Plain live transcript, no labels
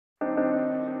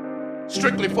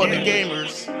Strictly for the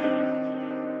gamers.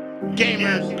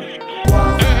 Gamers.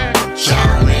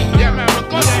 Yeah, man, we're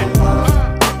good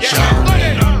at. Yeah,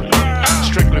 man, good at.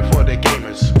 Strictly for the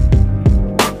gamers.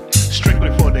 Strictly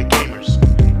for the gamers.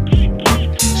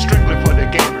 Strictly for the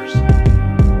gamers.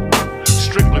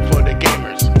 Strictly for the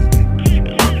gamers.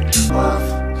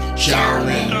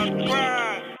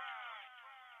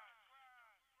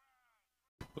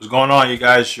 What's going on, you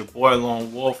guys? It's your boy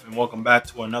Lone Wolf, and welcome back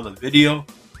to another video.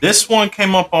 This one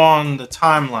came up on the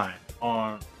timeline.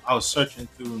 I was searching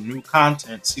through new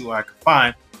content, see what I could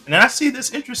find, and then I see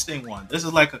this interesting one. This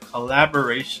is like a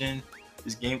collaboration.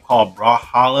 This game called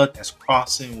Brawlhalla that's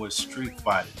crossing with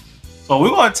Streetfighter. So we're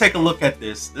gonna take a look at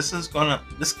this. This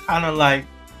kind of like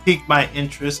piqued my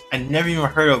interest. I never even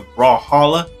heard of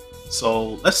Brawlhalla.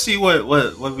 So let's see what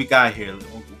we got here.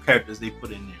 What characters they put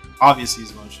in there. Obviously,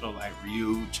 it's going to show like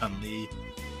Ryu, Chun-Li,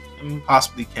 and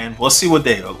possibly Ken. We'll see what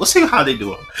they do. We'll see how they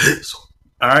do it. So,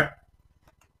 all right.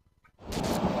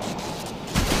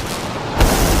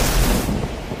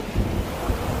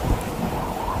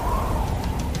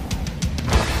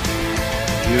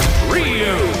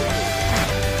 Ryu.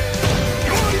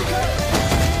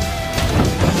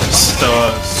 It's the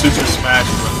Super Smash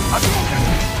Bros.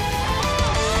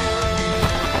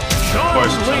 Of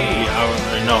course, Chun-Li. I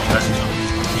already know that's Chun-Li.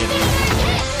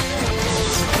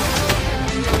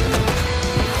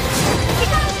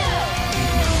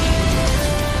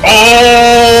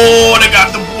 Oh, they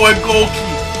got the boy Goki.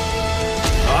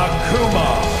 Akuma.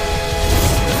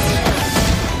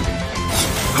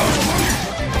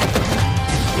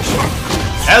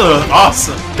 That looks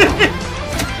awesome.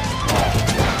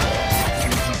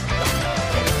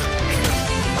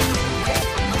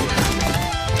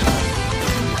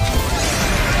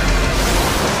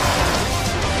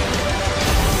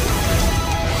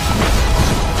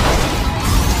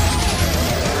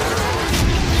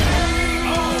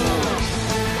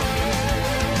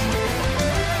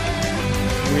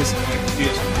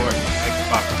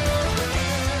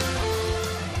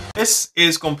 This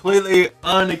is completely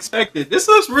unexpected. This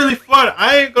looks really fun.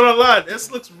 I ain't gonna lie. This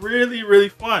looks really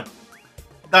fun.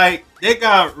 Like they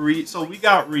got so we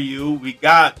got Ryu, we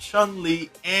got Chun-Li,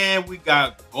 and we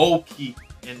got Goki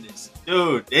in this.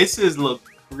 Dude, this look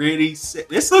pretty sick.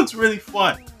 This looks really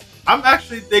fun. I'm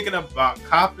actually thinking about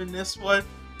copping this one,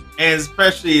 and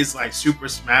especially it's like Super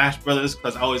Smash Brothers,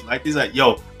 because I always like these. Like,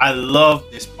 yo, I love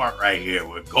this part right here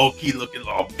with Goki looking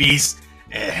all beast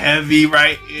and heavy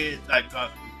right here, like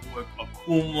with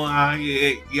Akuma.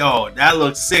 Yo, that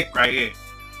looks sick right here,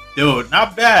 dude.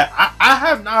 Not bad. I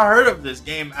have not heard of this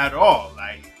game at all.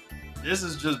 Like, this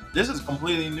is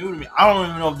completely new to me. I don't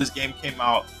even know if this game came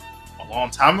out a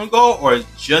long time ago or is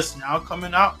just now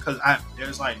coming out, because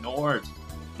there's like no words.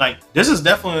 Like, this is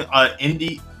definitely an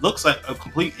indie, looks like a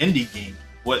complete indie game.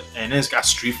 And it's got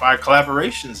Street Fighter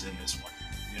collaborations in this one,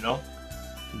 you know?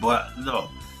 But no,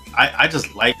 I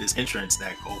just like this entrance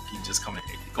that Goki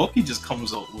just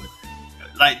comes up with.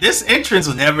 Like, this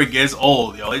entrance never gets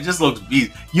old, yo. It just looks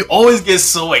beast. You always get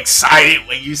so excited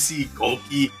when you see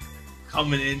Goki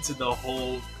coming into the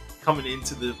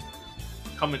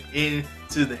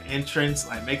entrance,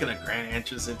 like making a grand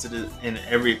entrance in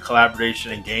every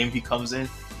collaboration and game he comes in.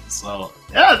 So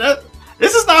yeah,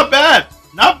 this is not bad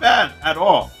at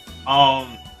all.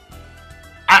 I've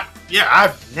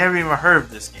never even heard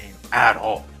of this game at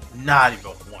all, not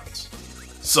even once.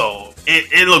 So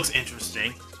it looks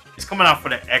interesting. It's coming out for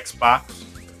the Xbox,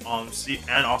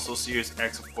 and also Series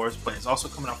X, of course, but it's also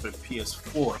coming out for the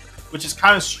PS4, which is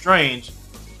kind of strange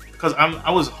because I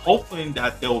was hoping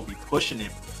that they will be pushing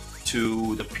it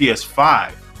to the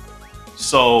PS5.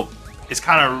 So it's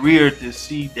kind of weird to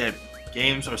see that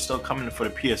games are still coming for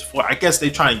the PS4. I guess they're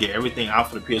trying to get everything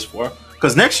out for the PS4,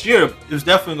 because next year there's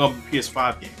definitely going to be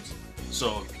PS5 games.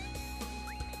 So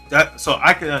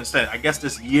I can understand. I guess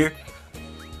this year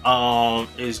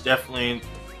is definitely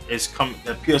coming.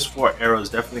 The PS4 era is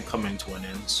definitely coming to an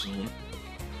end soon.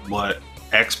 But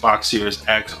Xbox Series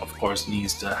X, of course,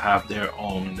 needs to have their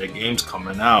games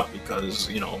coming out, because,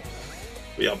 you know,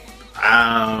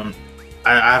 I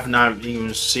have not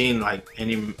even seen like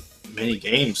many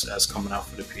games that's coming out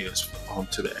for the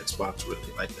to the Xbox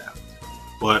really like that.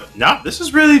 But now this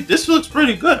looks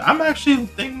pretty good. I'm actually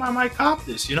thinking I might cop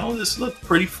this. You know, this looks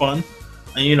pretty fun,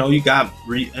 and you know, you got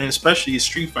and especially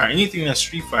Street Fighter. Anything that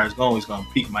Street Fighter is always going to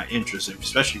pique my interest,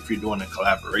 especially if you're doing a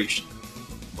collaboration.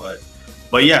 But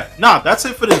yeah, that's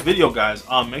it for this video, guys.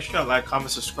 Make sure you like, comment,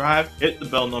 subscribe, hit the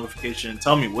bell notification, and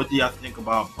tell me what do y'all think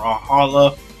about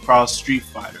Brawlhalla cross Street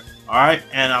Fighter. All right,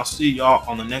 and I'll see y'all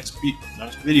on the next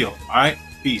video. All right,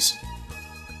 peace.